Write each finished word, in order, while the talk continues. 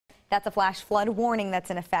That's a flash flood warning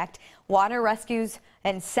that's in effect. Water rescues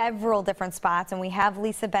in several different spots, and we have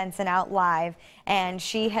Lisa Benson out live, and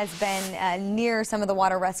she has been near some of the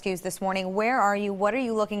water rescues this morning. Where are you? What are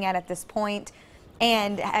you looking at this point?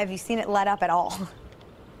 And have you seen it let up at all?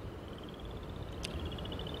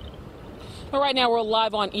 Well, right now we're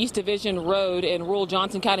live on East Division Road in rural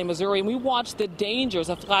Johnson County, Missouri, and we watch the dangers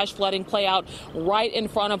of flash flooding play out right in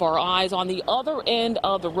front of our eyes. On the other end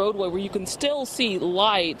of the roadway, where you can still see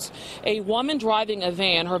lights, a woman driving a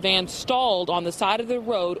van, her van stalled on the side of the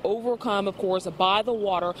road, overcome, of course, by the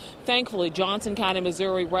water. Thankfully, Johnson County,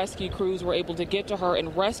 Missouri rescue crews were able to get to her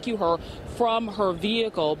and rescue her from her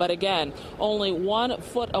vehicle. But again, only 1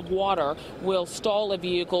 foot of water will stall a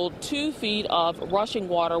vehicle. 2 feet of rushing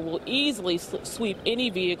water will easily sweep any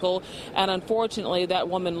vehicle, and unfortunately that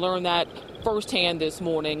woman learned that firsthand this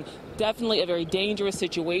morning. Definitely a very dangerous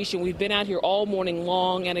situation. We've been out here all morning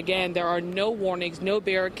long, and again, there are no warnings, no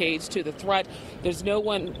barricades to the threat. There's no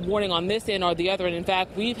warning on this end or the other, and in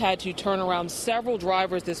fact, we've had to turn around several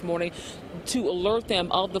drivers this morning to alert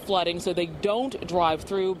them of the flooding so they don't drive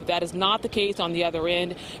through. But that is not the case on the other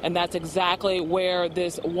end, and that's exactly where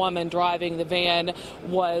this woman driving the van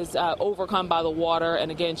was overcome by the water, and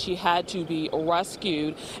again, she had to be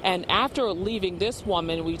rescued. And after leaving this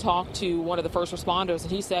woman, we talked to one of the first responders, and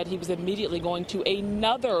he said he was immediately going to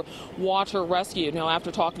another water rescue. Now, after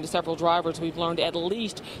talking to several drivers, we've learned at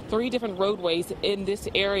least 3 different roadways in this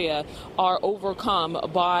area are overcome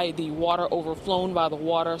by the water, overflown by the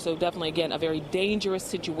water. So definitely, again, a very dangerous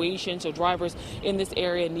situation. So drivers in this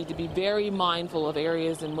area need to be very mindful of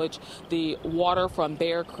areas in which the water from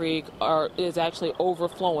Bear Creek is actually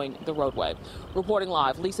overflowing the roadway. Reporting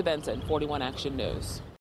live, Lisa Benson, 41 Action News.